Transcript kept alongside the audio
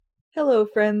Hello,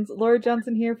 friends. Laura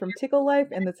Johnson here from Tickle Life,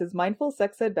 and this is Mindful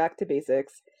Sex Ed Back to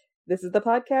Basics. This is the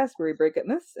podcast where we break up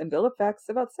myths and build up facts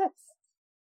about sex.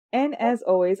 And as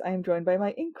always, I am joined by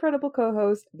my incredible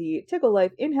co-host, the Tickle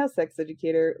Life in-house sex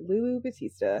educator, Lulu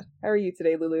Batista. How are you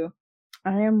today, Lulu?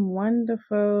 I am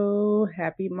wonderful.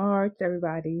 Happy March,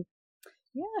 everybody.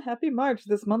 Yeah, happy March.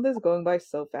 This month is going by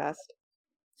so fast.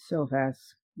 So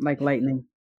fast. Like lightning.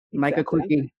 Like a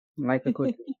quickie. Like a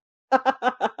quickie.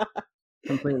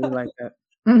 Completely like that.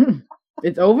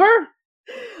 It's over?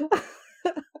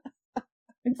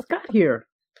 It's got here.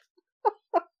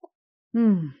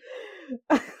 Okay.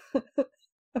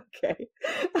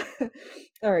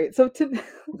 All right. So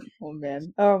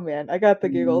oh man, I got the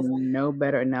giggles. No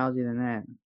better analogy than that.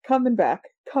 Coming back.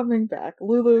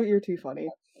 Lulu, you're too funny.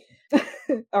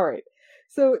 All right.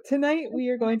 So tonight we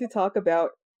are going to talk about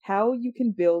how you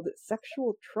can build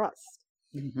sexual trust.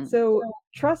 So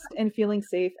trust and feeling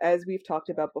safe, as we've talked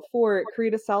about before,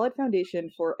 create a solid foundation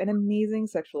for an amazing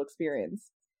sexual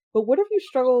experience. But what if you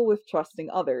struggle with trusting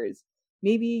others?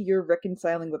 Maybe you're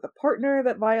reconciling with a partner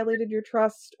that violated your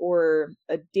trust, or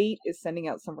a date is sending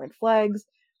out some red flags,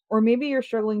 or maybe you're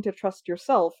struggling to trust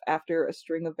yourself after a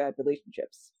string of bad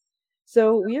relationships.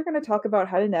 So, we are going to talk about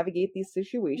how to navigate these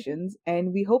situations,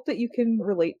 and we hope that you can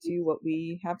relate to what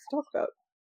we have to talk about.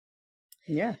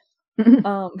 Yeah.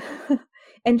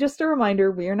 And just a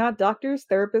reminder, we are not doctors,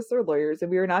 therapists, or lawyers, and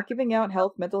we are not giving out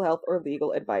health, mental health, or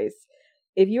legal advice.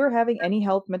 If you are having any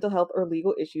health, mental health, or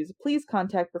legal issues, please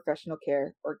contact professional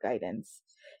care or guidance.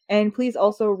 And please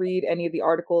also read any of the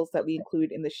articles that we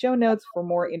include in the show notes for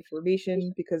more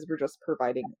information, because we're just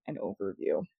providing an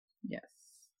overview. Yes.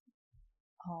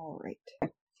 All right.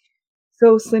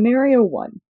 So, scenario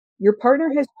 1. Your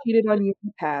partner has cheated on you in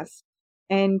the past,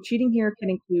 and cheating here can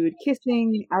include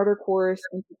kissing, outer course,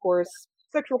 intercourse,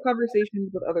 sexual conversations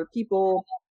with other people,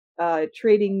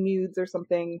 trading nudes or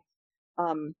something,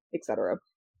 etc.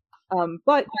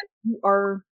 But you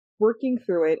are working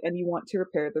through it and you want to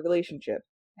repair the relationship.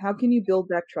 How can you build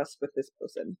back trust with this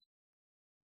person?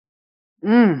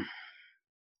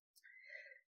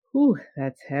 Whew,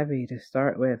 that's heavy to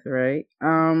start with, right?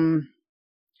 You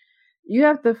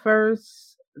have to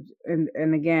first,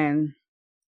 and again,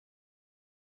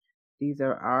 these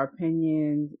are our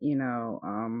opinions,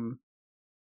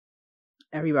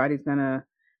 everybody's gonna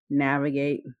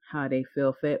navigate how they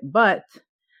feel fit, but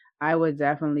I would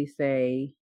definitely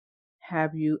say,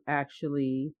 have you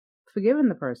actually forgiven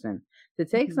the person? To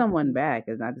take someone back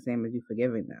is not the same as you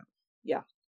forgiving them. Yeah.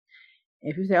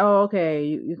 If you say, oh, okay,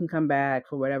 you can come back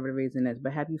for whatever the reason is,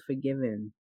 but have you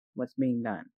forgiven what's being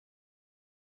done?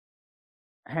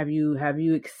 Have you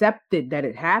accepted that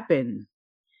it happened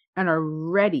and are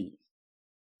ready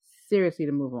seriously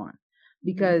to move on?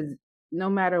 Because no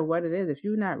matter what it is, if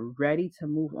you're not ready to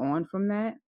move on from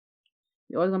that,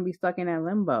 you're always going to be stuck in that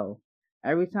limbo.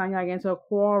 Every time y'all get into a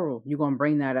quarrel, you're going to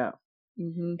bring that up.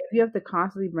 If you have to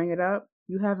constantly bring it up,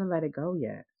 you haven't let it go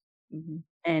yet.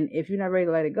 And if you're not ready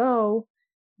to let it go,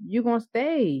 you're going to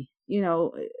stay, in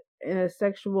a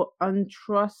sexual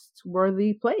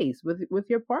untrustworthy place with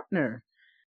your partner.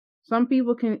 Some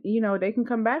people can, they can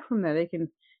come back from that. They can,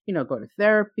 go to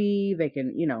therapy. They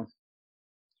can,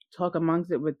 talk amongst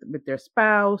it with their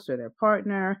spouse or their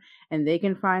partner, and they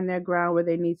can find their ground where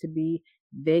they need to be.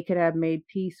 They could have made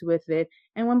peace with it.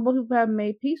 And when both people have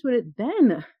made peace with it,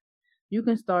 then you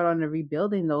can start on the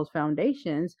rebuilding those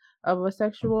foundations of a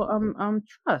sexual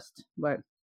trust. But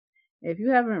if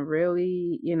you haven't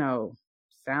really,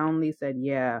 soundly said,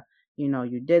 yeah,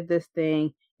 you did this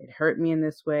thing, it hurt me in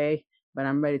this way, but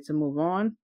I'm ready to move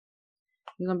on,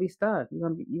 you're gonna be stuck. You're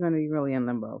gonna be really in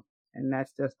limbo. And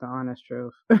that's just the honest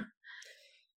truth.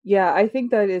 Yeah, I think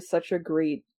that is such a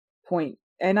great point.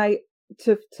 And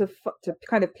to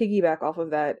kind of piggyback off of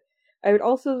that, I would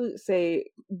also say,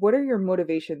 what are your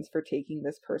motivations for taking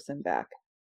this person back?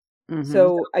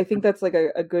 So I think that's like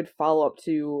a good follow-up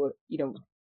to,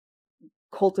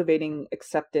 cultivating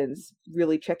acceptance,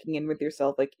 really checking in with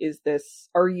yourself. Like,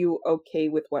 are you okay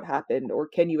with what happened, or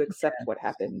can you accept what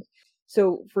happened?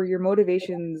 So for your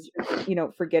motivations,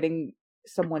 for getting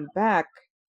someone back,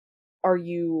 are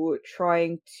you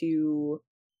trying to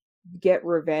get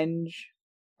revenge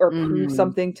or prove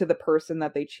something to the person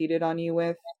that they cheated on you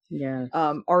with? Yeah.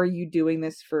 Are you doing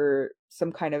this for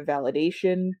some kind of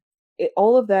validation?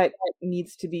 All of that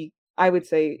needs to be, I would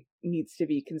say, needs to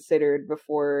be considered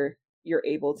before you're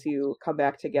able to come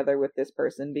back together with this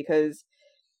person. Because,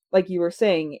 like you were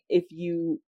saying, if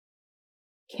you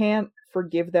can't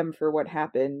forgive them for what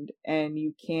happened and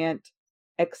you can't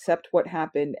accept what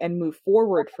happened and move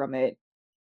forward from it,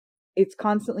 it's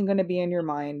constantly going to be in your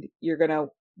mind. You're going to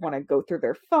want to go through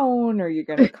their phone, or you're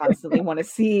going to constantly want to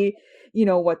see,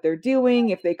 what they're doing.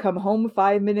 If they come home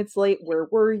 5 minutes late, where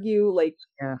were you? Like,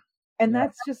 Yeah. and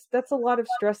that's a lot of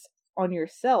stress on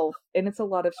yourself, and it's a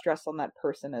lot of stress on that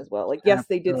person as well. Like, yes,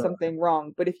 they did something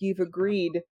wrong, but if you've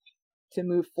agreed to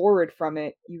move forward from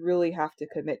it, you really have to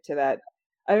commit to that.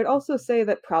 I would also say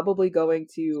that probably going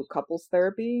to couples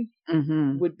therapy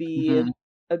would be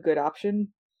a good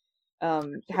option.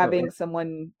 Having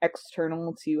someone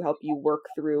external to help you work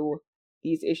through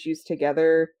these issues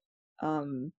together,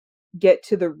 get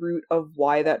to the root of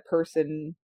why that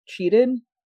person cheated,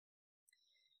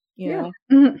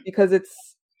 because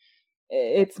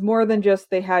it's more than just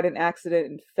they had an accident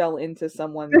and fell into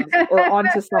someone's or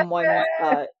onto someone's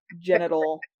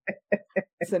genital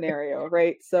scenario,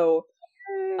 right? So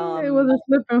it was a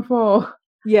slip and fall.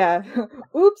 Yeah.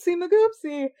 Oopsie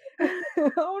magoopsie.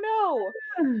 Oh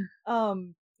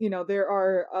no. There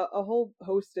are a whole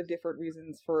host of different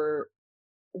reasons for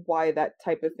why that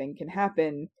type of thing can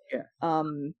happen. Yeah.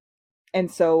 And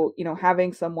so,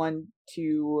 having someone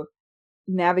to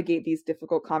navigate these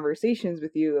difficult conversations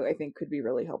with you, I think could be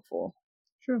really helpful.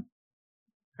 True.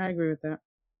 I agree with that.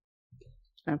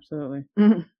 Absolutely.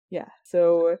 Yeah.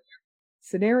 So,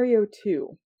 scenario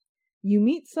 2. You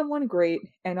meet someone great,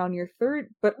 and on your third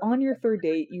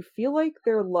date, you feel like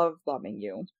they're love bombing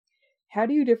you. How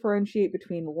do you differentiate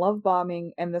between love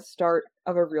bombing and the start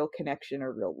of a real connection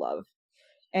or real love?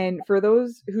 And for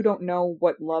those who don't know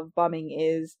what love bombing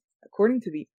is, according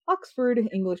to the Oxford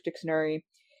English Dictionary,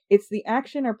 it's the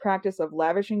action or practice of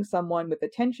lavishing someone with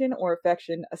attention or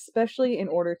affection, especially in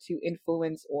order to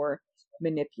influence or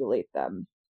manipulate them.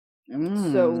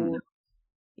 So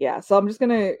I'm just going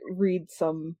to read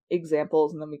some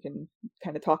examples and then we can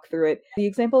kind of talk through it. The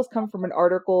examples come from an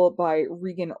article by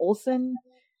Regan Olson,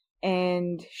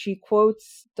 and she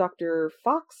quotes Dr.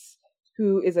 Fox,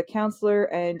 who is a counselor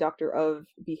and doctor of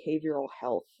behavioral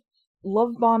health.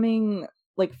 Love bombing,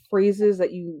 like phrases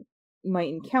that you might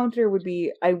encounter, would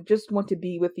be, I just want to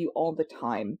be with you all the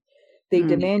time. They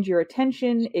demand your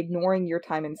attention, ignoring your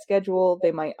time and schedule.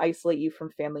 They might isolate you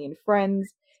from family and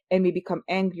friends, and may become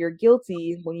angry or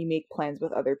guilty when you make plans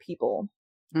with other people.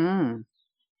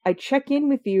 I check in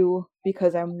with you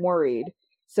because I'm worried.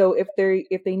 So if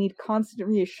they need constant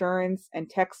reassurance and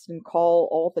text and call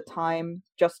all the time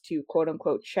just to quote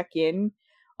unquote check in,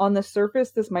 on the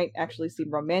surface this might actually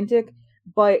seem romantic,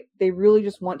 but they really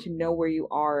just want to know where you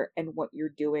are and what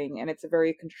you're doing, and it's a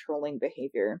very controlling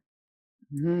behavior.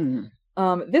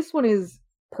 This one is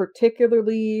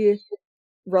particularly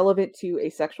relevant to a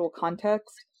sexual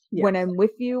context. Yes. When I'm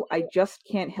with you, I just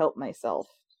can't help myself.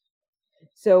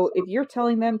 So if you're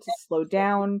telling them to slow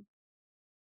down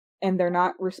and they're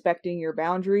not respecting your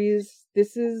boundaries,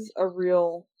 this is a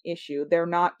real issue. They're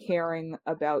not caring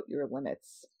about your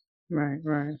limits. Right.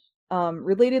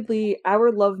 Relatedly,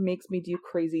 our love makes me do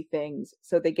crazy things.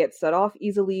 So they get set off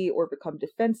easily or become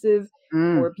defensive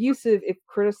or abusive if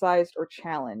criticized or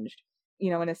challenged.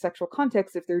 In a sexual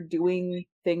context, if they're doing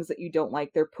things that you don't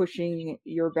like, they're pushing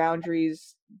your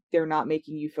boundaries, they're not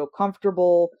making you feel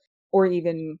comfortable, or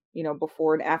even,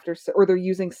 before and after, or they're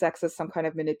using sex as some kind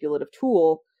of manipulative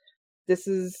tool, this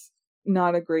is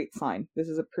not a great sign. This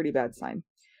is a pretty bad sign.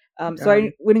 So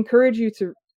I would encourage you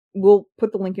we'll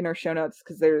put the link in our show notes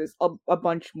because there's a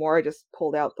bunch more. I just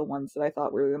pulled out the ones that I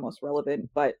thought were the most relevant.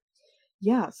 But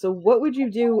yeah, so what would you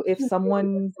do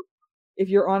if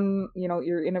you're on,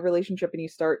 you're in a relationship and you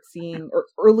start seeing, or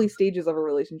early stages of a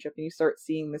relationship and you start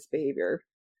seeing this behavior?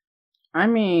 I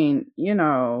mean,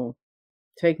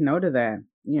 take note of that,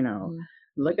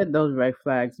 look at those red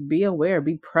flags, be aware,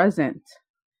 be present,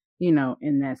 in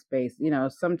that space.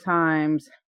 Sometimes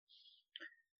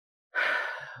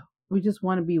we just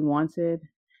want to be wanted.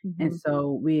 And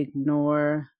so we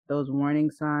ignore those warning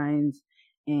signs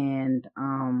and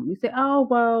we say, oh,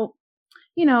 well,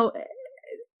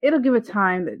 it'll give it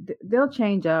time. They'll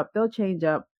change up,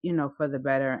 for the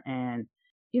better. And,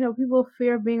 people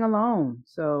fear being alone.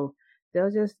 So they'll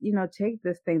just, take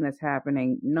this thing that's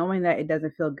happening, knowing that it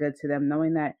doesn't feel good to them,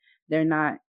 knowing that they're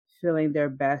not feeling their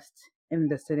best in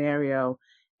the scenario.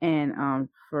 And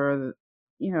for,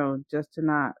 just to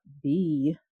not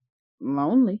be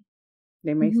lonely,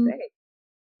 they may stay.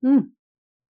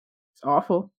 It's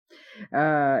awful.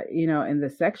 And the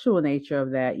sexual nature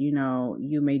of that,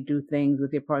 you may do things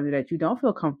with your partner that you don't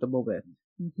feel comfortable with,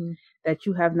 that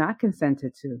you have not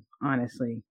consented to,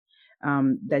 honestly,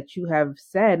 that you have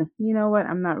said, you know what,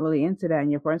 I'm not really into that.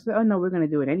 And your partner said, oh no, we're going to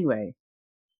do it anyway.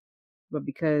 But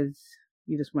because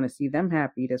you just want to see them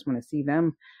happy, you just want to see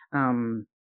them,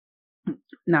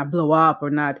 not blow up or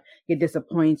not get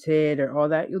disappointed or all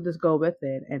that, you'll just go with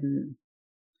it. And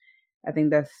I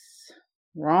think that's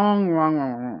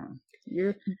wrong.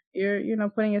 You're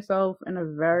putting yourself in a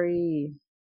very,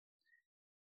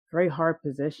 very hard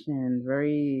position,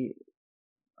 very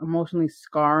emotionally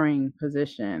scarring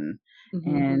position,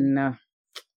 and I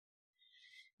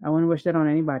wouldn't wish that on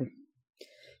anybody.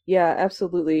 Yeah,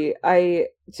 absolutely.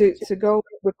 To go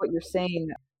with what you're saying,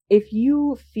 if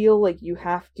you feel like you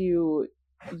have to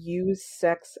use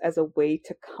sex as a way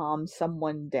to calm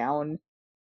someone down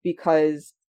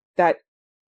because that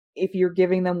if you're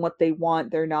giving them what they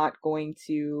want, they're not going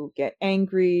to get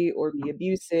angry or be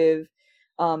abusive.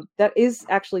 That is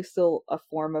actually still a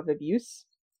form of abuse.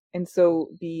 And so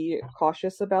be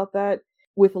cautious about that.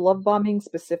 With love bombing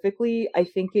specifically, I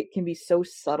think it can be so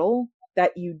subtle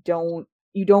that you don't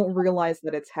realize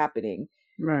that it's happening.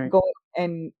 Right. Go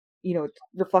and,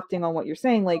 reflecting on what you're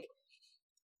saying, like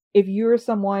if you're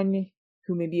someone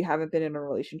who maybe you haven't been in a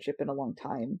relationship in a long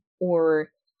time,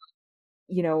 or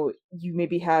you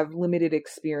maybe have limited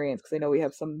experience, because I know we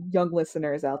have some young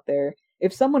listeners out there.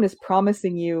 If someone is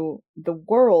promising you the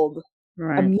world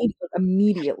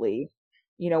immediately,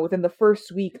 within the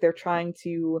first week, they're trying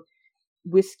to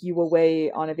whisk you away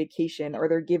on a vacation, or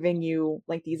they're giving you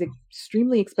like these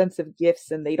extremely expensive gifts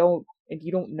and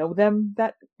you don't know them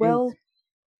that well,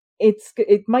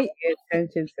 it might pay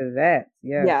attention to that.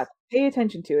 Yes. Yeah, pay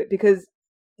attention to it, because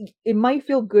it might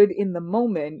feel good in the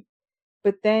moment,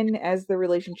 but then as the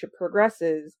relationship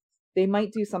progresses, they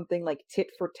might do something like tit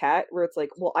for tat, where it's like,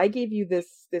 well, I gave you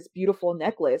this beautiful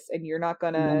necklace and you're not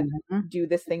gonna do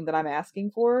this thing that I'm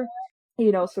asking for.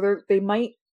 So they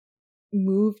might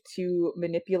move to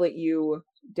manipulate you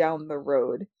down the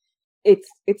road.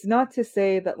 It's not to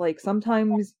say that like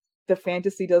sometimes the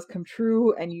fantasy does come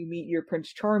true and you meet your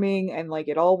Prince Charming and like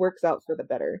it all works out for the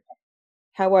better.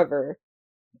 However,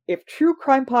 if true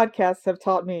crime podcasts have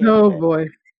taught me anything, boy,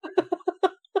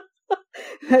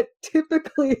 that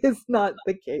typically is not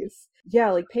the case.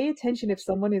 Yeah, like pay attention if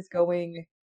someone is going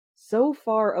so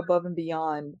far above and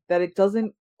beyond that it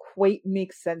doesn't quite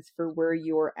make sense for where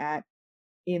you're at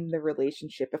in the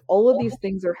relationship. If all of these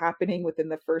things are happening within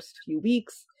the first few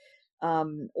weeks,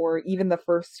 or even the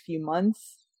first few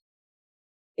months,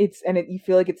 you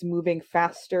feel like it's moving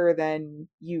faster than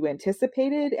you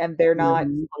anticipated, and they're not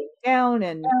slowing down,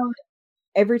 and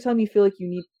every time you feel like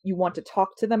you want to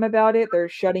talk to them about it, they're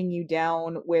shutting you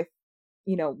down with,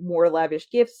 more lavish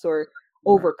gifts or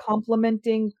over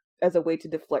complimenting as a way to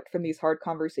deflect from these hard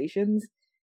conversations.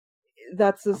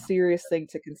 That's a serious thing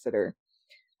to consider.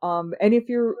 And if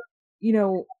you're,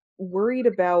 worried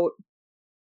about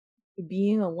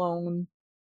being alone,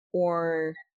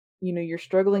 or, you're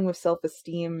struggling with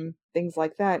self-esteem, things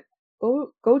like that,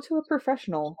 go to a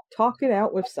professional, talk it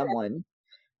out with someone.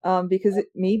 Because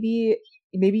maybe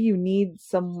you need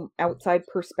some outside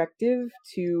perspective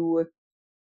to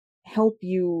help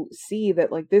you see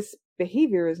that like this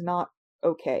behavior is not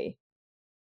okay.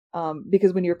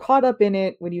 Because when you're caught up in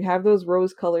it, when you have those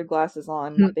rose-colored glasses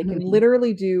on, they can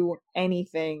literally do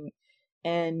anything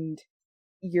and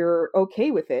you're okay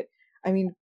with it. I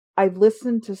mean, I've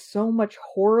listened to so much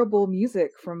horrible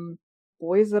music from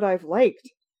boys that I've liked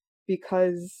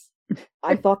because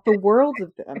I thought the world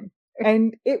of them.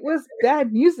 And it was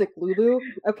bad music, Lulu.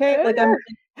 Okay, like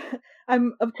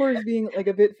I'm of course being like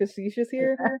a bit facetious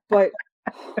here, but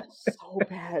so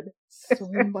bad, so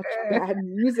much bad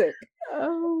music.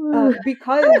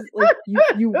 Because like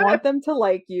you want them to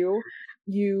like you,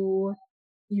 you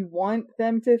want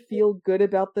them to feel good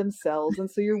about themselves, and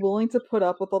so you're willing to put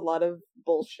up with a lot of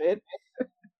bullshit,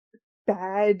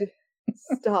 bad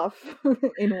stuff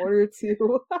in order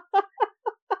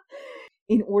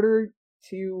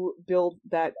to build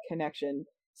that connection.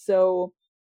 So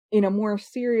in a more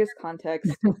serious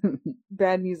context,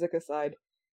 bad music aside,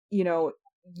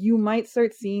 you might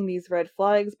start seeing these red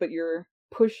flags, but you're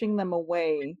pushing them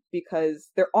away because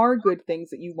there are good things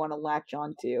that you want to latch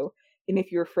onto. And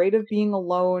if you're afraid of being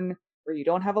alone, or you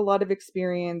don't have a lot of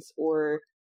experience, or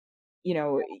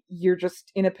you're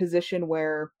just in a position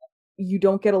where you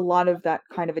don't get a lot of that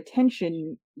kind of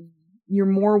attention, you're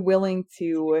more willing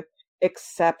to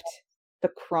accept the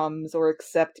crumbs or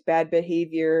accept bad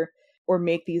behavior or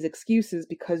make these excuses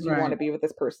because you want to be with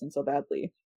this person so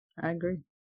badly. I agree.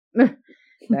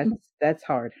 That's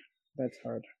hard. That's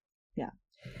hard. Yeah.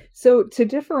 So to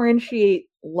differentiate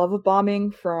love bombing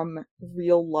from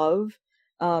real love,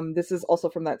 this is also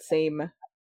from that same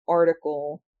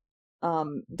article.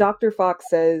 Dr. Fox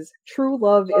says, true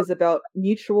love is about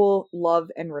mutual love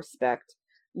and respect.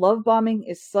 Love bombing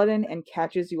is sudden and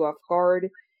catches you off guard.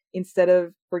 Instead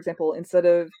of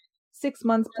 6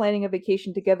 months planning a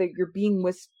vacation together, you're being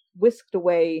whisked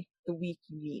away the week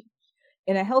you meet.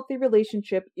 In a healthy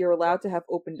relationship, you're allowed to have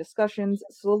open discussions,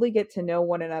 slowly get to know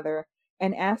one another,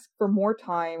 and ask for more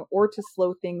time or to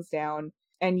slow things down,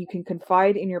 and you can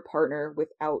confide in your partner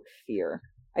without fear.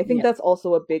 I think that's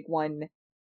also a big one.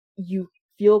 You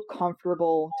feel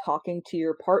comfortable talking to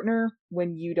your partner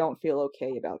when you don't feel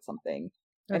okay about something.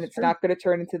 And it's not going to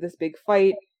turn into this big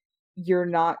fight. You're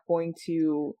not going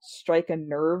to strike a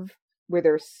nerve where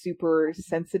they're super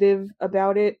sensitive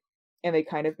about it and they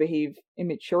kind of behave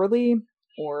immaturely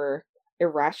or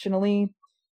irrationally,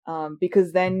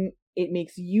 because then it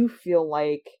makes you feel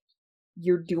like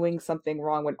you're doing something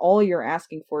wrong when all you're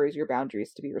asking for is your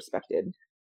boundaries to be respected.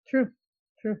 True.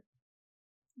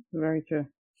 Very true.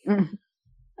 And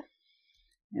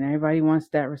everybody wants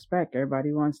that respect.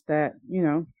 Everybody wants that,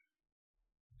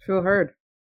 feel heard.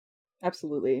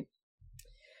 Absolutely.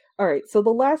 All right, so the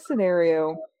last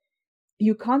scenario,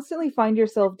 you constantly find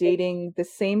yourself dating the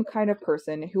same kind of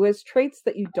person who has traits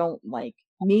that you don't like.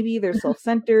 Maybe they're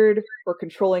self-centered or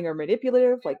controlling or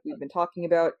manipulative, like we've been talking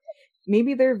about.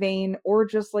 Maybe they're vain or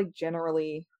just like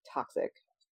generally toxic.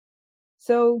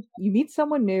 So you meet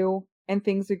someone new and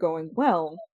things are going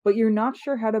well, but you're not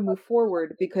sure how to move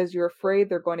forward because you're afraid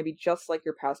they're going to be just like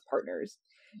your past partners.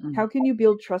 How can you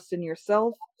build trust in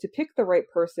yourself to pick the right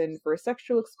person for a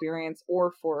sexual experience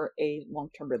or for a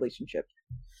long-term relationship?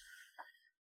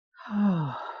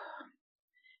 And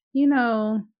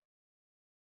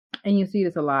you see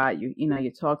this a lot.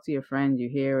 You talk to your friends, you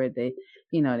hear it, they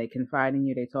confide in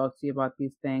you, they talk to you about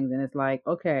these things, and it's like,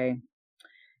 okay,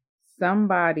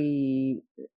 somebody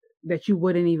that you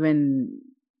wouldn't even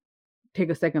take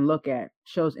a second look at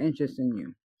shows interest in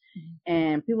you.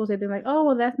 And people say, they're like, oh,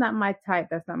 well, that's not my type.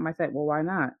 That's not my type. Well, why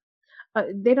not?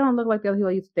 They don't look like they'll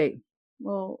heal you today.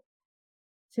 Well,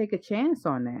 take a chance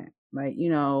on that.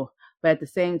 But at the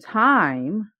same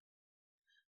time,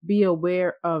 be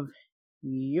aware of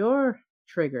your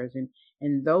triggers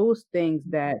and those things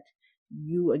that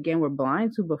you, again, were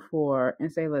blind to before, and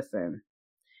say, listen,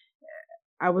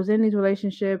 I was in these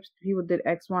relationships, people did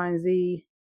X, Y, and Z.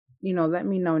 Let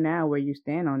me know now where you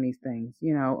stand on these things,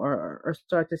 or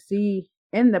start to see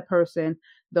in the person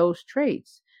those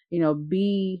traits,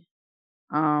 be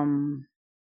upfront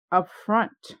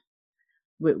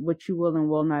with what you will and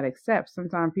will not accept.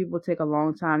 Sometimes people take a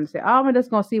long time to say, oh, I'm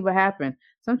just going to see what happens.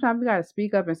 Sometimes we got to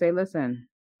speak up and say, listen,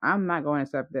 I'm not going to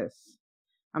accept this.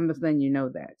 I'm just letting you know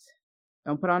that.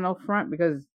 Don't put on no front,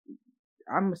 because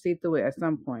I'm going to see through it at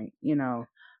some point,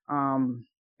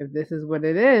 if this is what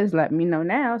it is, let me know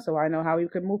now so I know how we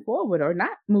could move forward or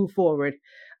not move forward,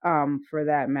 for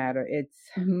that matter. It's,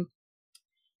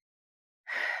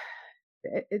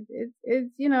 it's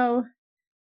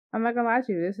I'm not gonna lie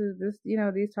to you.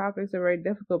 These topics are very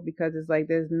difficult because it's like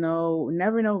there's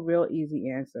never no real easy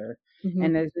answer,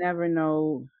 and there's never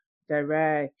no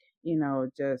direct,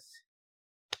 just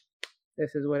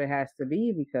this is what it has to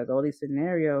be, because all these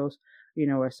scenarios,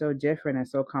 are so different and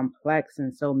so complex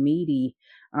and so meaty,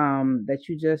 that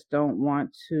you just don't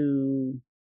want to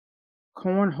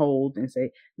cornhole and say,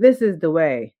 this is the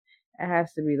way. It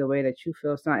has to be the way that you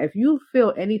feel. So if you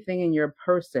feel anything in your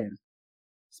person,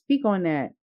 speak on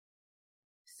that.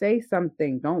 Say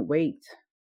something. Don't wait.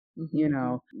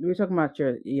 We're talking about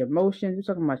your emotions. We're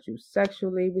talking about you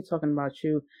sexually. We're talking about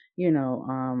you,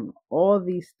 all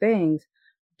these things.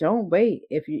 Don't wait.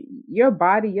 If your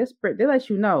body, your spirit, they let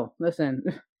you know. Listen,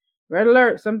 red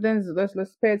alert.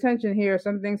 Let's pay attention here.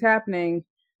 Something's happening.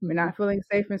 We're not feeling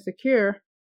safe and secure.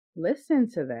 Listen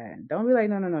to that. Don't be like,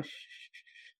 no. Shh.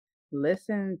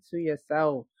 Listen to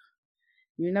yourself.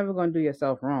 You're never gonna do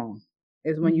yourself wrong.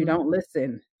 It's when you don't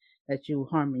listen that you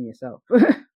harming yourself.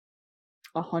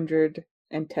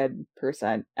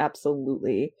 110%,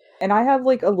 absolutely. And I have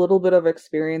like a little bit of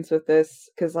experience with this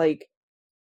because like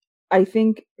I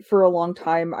think for a long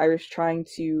time I was trying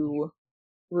to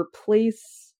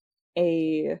replace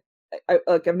I've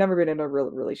never been in a real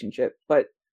relationship, but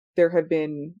there have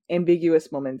been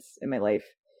ambiguous moments in my life,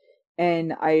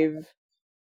 and I've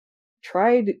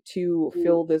tried to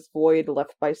fill this void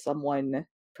left by someone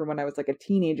from when I was like a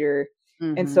teenager.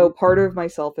 And so part of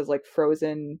myself is like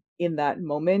frozen in that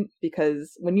moment,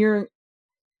 because when you're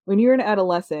an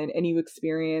adolescent and you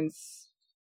experience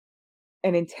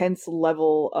an intense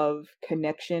level of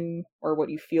connection, or what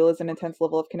you feel is an intense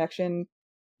level of connection,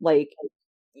 like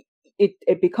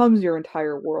it becomes your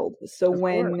entire world. So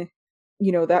when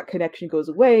that connection goes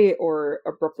away or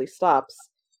abruptly stops,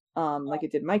 like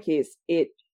it did in my case,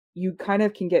 you kind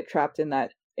of can get trapped in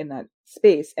that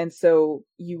space. And so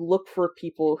you look for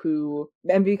people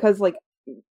and because like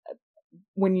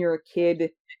when you're a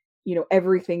kid,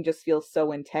 everything just feels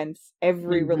so intense.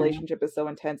 Every relationship is so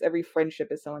intense. Every friendship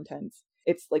is so intense.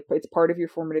 it's like it's part of your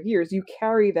formative years. You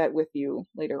carry that with you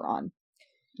later on.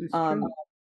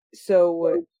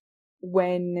 So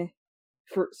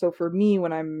for me,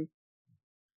 when I'm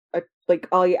like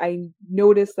I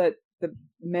notice that the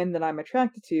men that I'm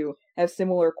attracted to have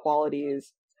similar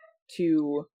qualities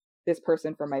to this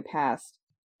person from my past,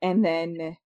 and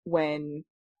then when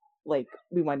like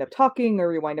we wind up talking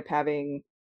or we wind up having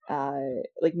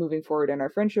like moving forward in our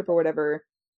friendship or whatever,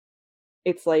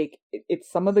 it's like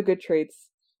it's some of the good traits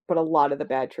but a lot of the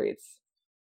bad traits.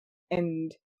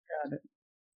 And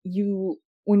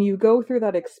when you go through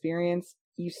that experience,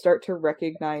 you start to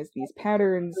recognize these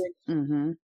patterns,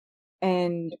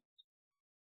 and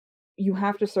you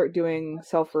have to start doing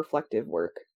self-reflective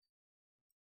work,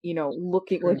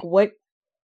 looking like what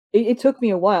it took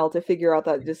me a while to figure out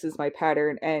that this is my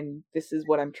pattern and this is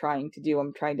what I'm trying to do.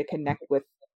 I'm trying to connect with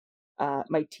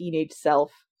my teenage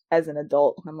self as an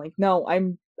adult. I'm like, no,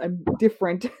 I'm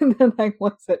different than I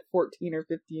was at 14 or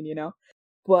 15,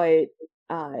 but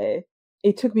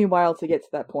it took me a while to get to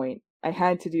that point. I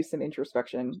had to do some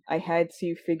introspection. I had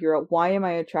to figure out, why am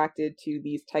I attracted to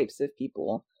these types of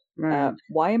people? Right.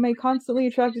 Why am I constantly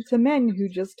attracted to men who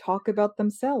just talk about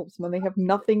themselves when they have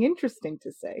nothing interesting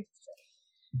to say?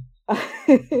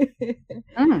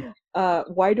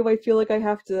 Why do I feel like I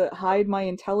have to hide my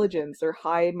intelligence or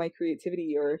hide my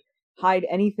creativity or hide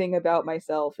anything about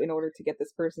myself in order to get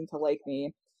this person to like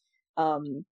me?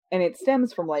 And it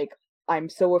stems from like, I'm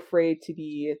so afraid to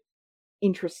be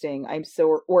interesting. I'm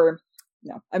so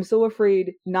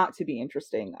afraid not to be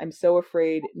interesting. I'm so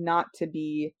afraid not to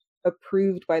be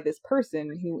approved by this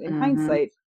person who in hindsight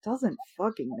doesn't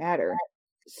fucking matter.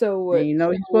 So what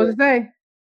you're supposed to say.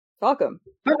 Fuck 'em.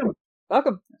 Fuck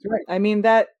 'em. That's right. I mean,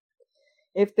 that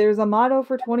if there's a motto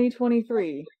for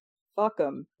 2023, fuck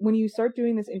 'em. When you start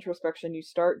doing this introspection, you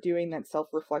start doing that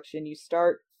self-reflection, you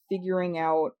start figuring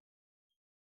out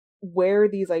where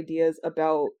these ideas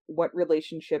about what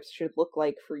relationships should look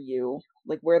like for you,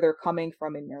 like where they're coming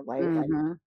from in your life,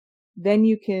 then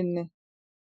you can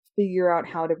figure out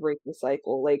how to break the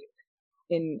cycle. Like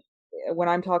when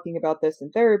I'm talking about this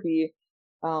in therapy,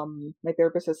 my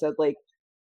therapist has said, like,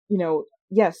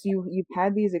 yes, you've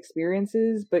had these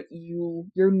experiences, but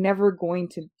you're never going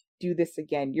to do this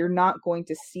again. You're not going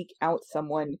to seek out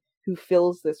someone who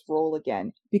fills this role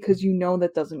again, because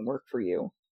that doesn't work for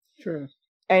you. True.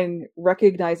 And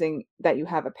recognizing that you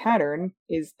have a pattern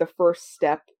is the first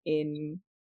step in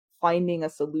finding a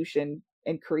solution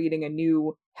and creating a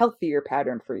new, healthier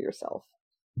pattern for yourself.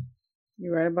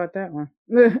 You're right about that one.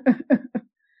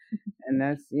 And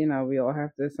that's, we all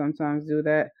have to sometimes do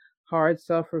that hard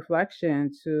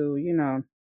self-reflection to,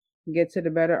 get to the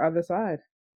better other side.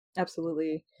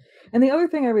 Absolutely. And the other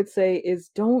thing I would say is,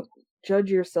 don't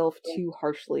judge yourself too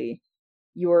harshly.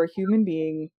 You're a human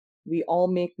being. We all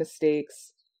make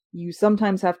mistakes. You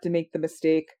sometimes have to make the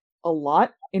mistake a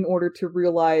lot in order to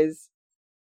realize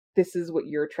this is what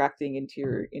you're attracting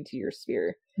into your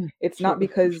sphere. It's not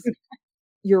because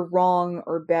you're wrong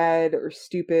or bad or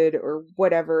stupid or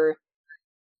whatever.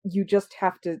 You just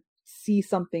have to see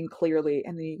something clearly,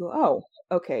 and then you go, oh,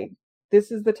 okay, this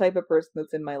is the type of person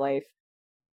that's in my life.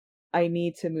 I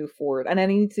need to move forward. And I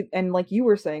need to, and like you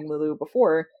were saying, Lulu,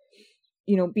 before,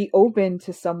 be open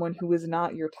to someone who is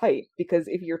not your type, because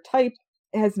if your type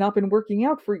has not been working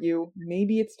out for you,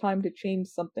 maybe it's time to change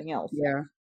something else.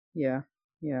 Yeah.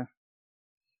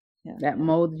 That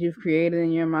mold you've created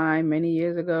in your mind many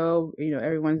years ago,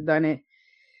 everyone's done it.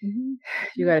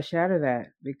 You got to shatter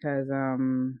that, because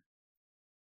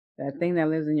that thing that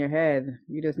lives in your head,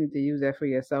 you just need to use that for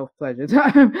your self-pleasure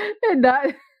time and not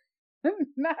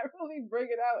really bring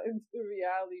it out into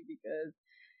reality, because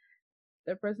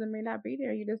that person may not be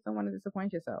there. You just don't want to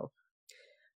disappoint yourself.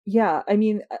 Yeah, I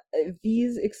mean,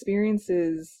 these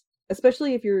experiences,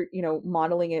 especially if you're,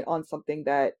 modeling it on something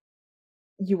that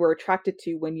you were attracted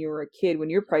to when you were a kid,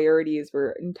 when your priorities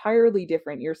were entirely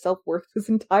different, your self-worth was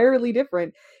entirely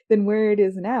different than where it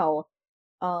is now.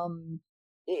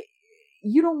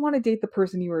 You don't want to date the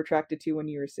person you were attracted to when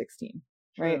you were 16,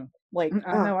 right? True. Like,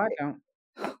 I know I don't.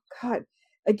 Oh God,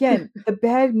 again, the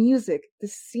bad music, the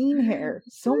scene hair,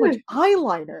 so much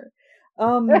eyeliner.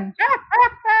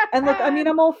 And look, I mean,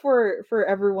 I'm all for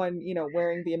everyone,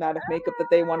 wearing the amount of makeup that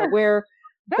they want to wear,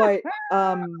 but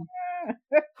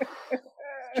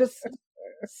just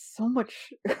so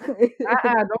much.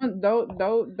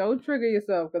 Don't trigger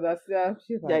yourself, because that's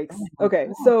she's like, yikes. Okay,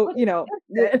 so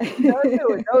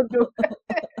don't do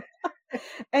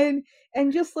it.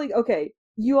 And just like, okay,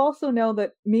 you also know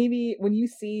that maybe when you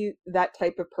see that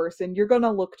type of person, you're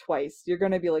gonna look twice. You're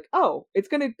gonna be like, oh, it's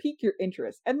gonna pique your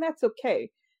interest, and that's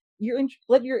okay.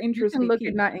 let your You interest can be look and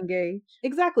piqued. not engage.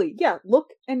 Exactly. Yeah, look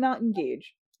and not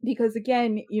engage. Because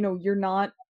again, you're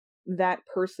not that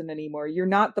person anymore. You're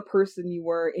not the person you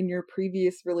were in your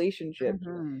previous relationship.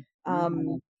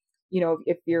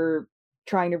 If you're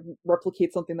trying to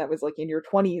replicate something that was like in your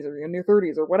 20s or in your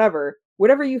 30s or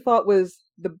whatever you thought was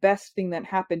the best thing that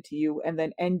happened to you and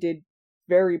then ended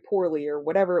very poorly or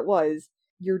whatever it was,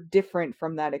 you're different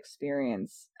from that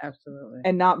experience. Absolutely.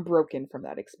 And not broken from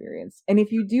that experience. And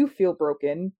if you do feel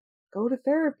broken, go to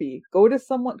therapy. Go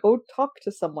talk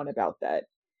to someone about that.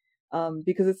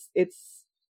 Because it's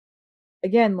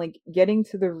again, like getting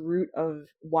to the root of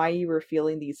why you were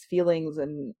feeling these feelings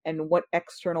and what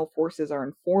external forces are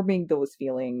informing those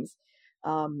feelings,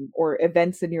 or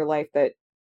events in your life that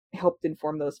helped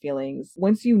inform those feelings.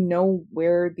 Once you know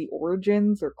where the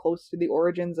origins or close to the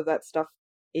origins of that stuff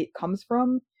it comes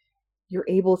from, you're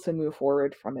able to move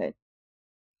forward from it.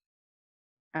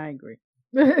 I agree.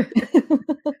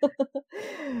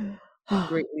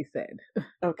 Greatly said.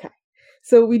 Okay.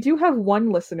 So we do have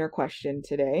one listener question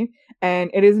today,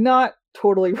 and it is not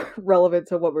totally relevant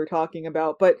to what we're talking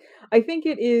about, but I think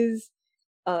it is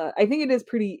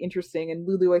pretty interesting. And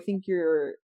Lulu, I think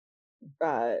you're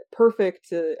perfect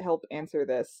to help answer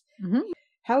this. Mm-hmm.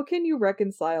 How can you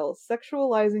reconcile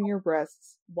sexualizing your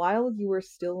breasts while you are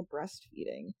still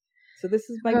breastfeeding? So this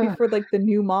might be for like the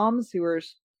new moms who are,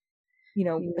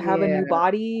 have a new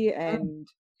body and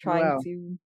trying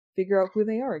to figure out who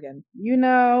they are again.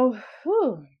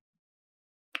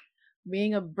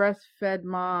 Being a breastfed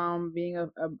mom, being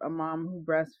a mom who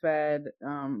breastfed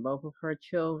both of her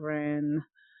children,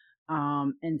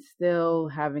 and still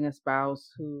having a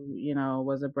spouse who,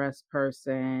 was a breast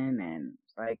person and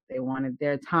like they wanted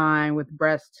their time with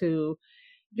breast too.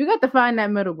 You got to find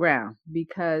that middle ground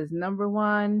because number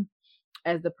one,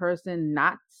 as the person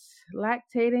not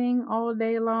lactating all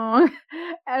day long,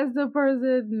 as the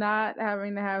person not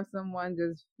having to have someone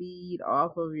just feed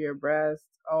off of your breast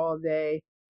all day,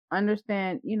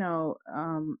 understand,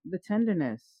 the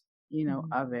tenderness,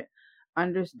 of it.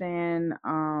 Understand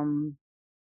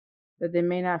that they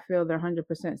may not feel their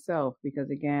 100% self because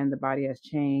again, the body has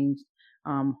changed.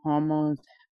 Hormones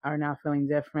are now feeling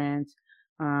different.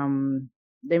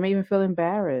 They may even feel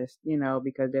embarrassed,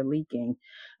 because they're leaking.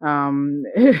 We'll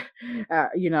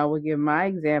give my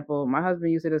example. My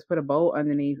husband used to just put a bowl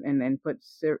underneath and put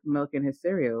milk in his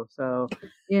cereal. So,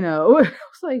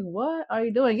 it's like, what are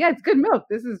you doing? Yeah, it's good milk.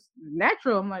 This is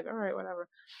natural. I'm like, all right, whatever.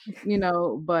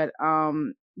 But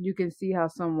you can see how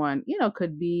someone,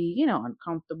 could be,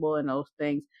 uncomfortable in those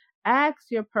things. Ask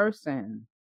your person,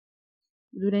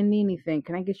 do they need anything?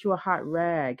 Can I get you a hot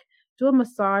rag? Do a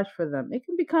massage for them. It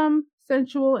can become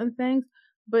sensual and things,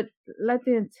 but let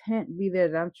the intent be there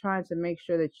that I'm trying to make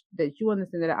sure that you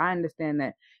understand, that I understand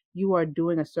that you are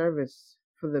doing a service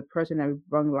for the person that we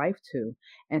brought life to.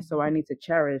 And so I need to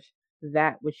cherish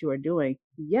that which you are doing.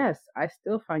 Yes, I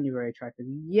still find you very attractive.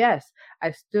 Yes,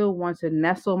 I still want to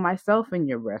nestle myself in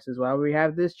your breast as well. We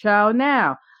have this child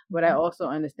now, but I also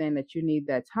understand that you need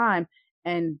that time,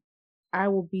 and I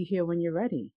will be here when you're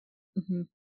ready. Mm-hmm.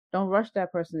 Don't rush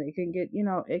that person. It can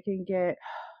get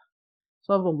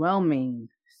so overwhelming,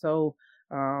 so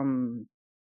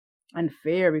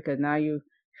unfair because now you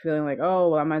feeling like, oh,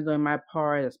 well, I'm not doing my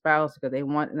part as a spouse because they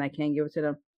want and I can't give it to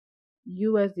them.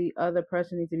 You as the other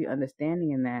person need to be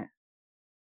understanding in that,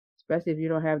 especially if you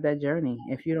don't have that journey,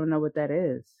 if you don't know what that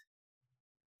is.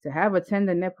 To have a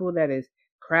tender nipple that is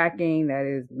cracking, that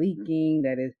is leaking,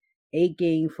 that is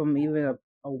aching from even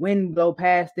a wind blow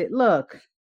past it. Look,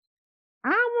 I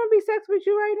don't want to be sex with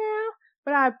you right now,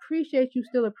 but I appreciate you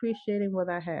still appreciating what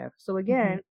I have. So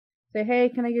again, say, hey,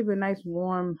 can I give you a nice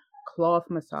warm cloth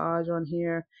massage on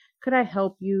here? Could I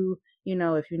help you,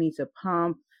 if you need to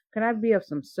pump? Can I be of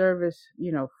some service,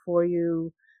 for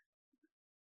you?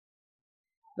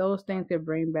 Those things could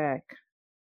bring back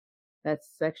that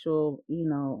sexual,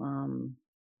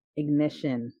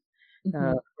 ignition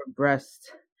for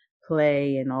breast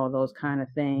play and all those kind of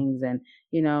things. And,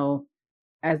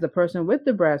 as the person with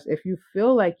the breast, if you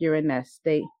feel like you're in that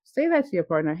state, say that to your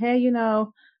partner. Hey,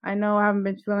 I know I haven't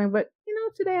been feeling, but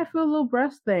today I feel a little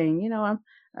breast thing.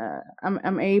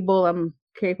 I'm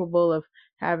capable of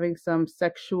having some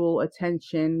sexual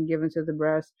attention given to the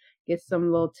breast. Get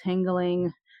some little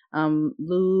tingling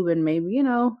lube, and maybe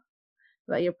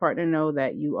let your partner know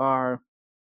that you are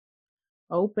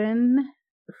open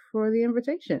for the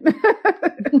invitation.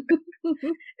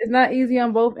 It's not easy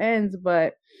on both ends,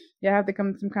 but you have to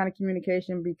come to some kind of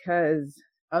communication because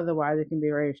otherwise it can be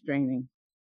very straining.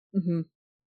 Mm-hmm.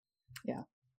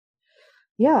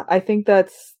 Yeah, I think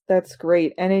that's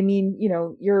great. And I mean,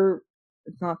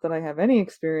 it's not that I have any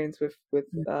experience with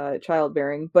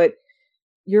childbearing, but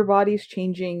your body's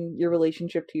changing, your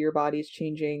relationship to your body's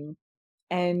changing,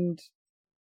 and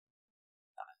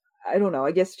I don't know,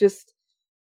 I guess just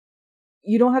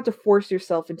you don't have to force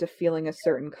yourself into feeling a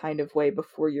certain kind of way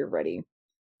before you're ready.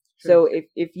 So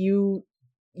if you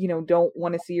don't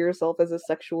want to see yourself as a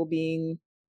sexual being,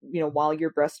 while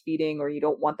you're breastfeeding, or you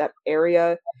don't want that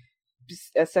area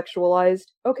just as sexualized,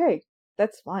 okay,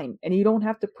 that's fine. And you don't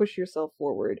have to push yourself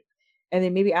forward. And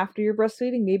then maybe after you're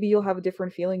breastfeeding, maybe you'll have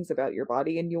different feelings about your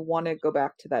body and you'll want to go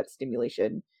back to that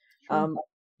stimulation.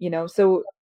 So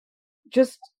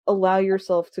just allow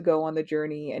yourself to go on the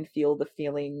journey and feel the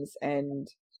feelings, and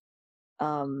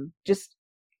just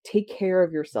take care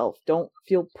of yourself. Don't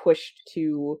feel pushed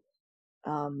to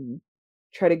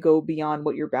try to go beyond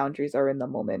what your boundaries are in the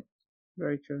moment.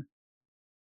 Very true.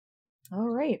 All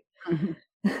right.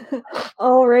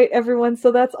 All right, everyone.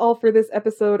 So that's all for this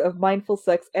episode of Mindful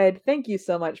Sex Ed. Thank you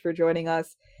so much for joining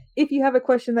us. If you have a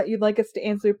question that you'd like us to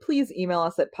answer, please email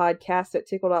us at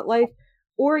podcast@tickle.life,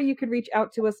 or you can reach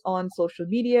out to us on social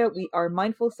media. We are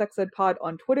Mindful Sex Ed Pod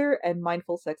on Twitter and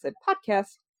Mindful Sex Ed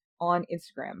Podcast on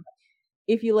Instagram.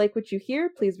 If you like what you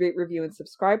hear, please rate, review, and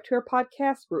subscribe to our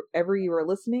podcast wherever you are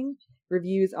listening.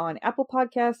 Reviews on Apple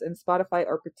Podcasts and Spotify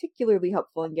are particularly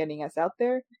helpful in getting us out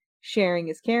there. Sharing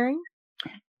is caring.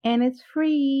 And it's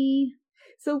free.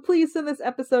 So please send this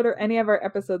episode or any of our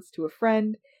episodes to a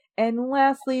friend. And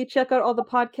lastly, check out all the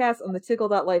podcasts on the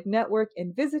Tickle.life network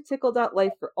and visit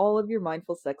Tickle.life for all of your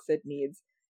mindful sex ed needs.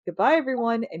 Goodbye,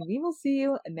 everyone, and we will see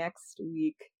you next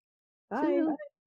week. Bye.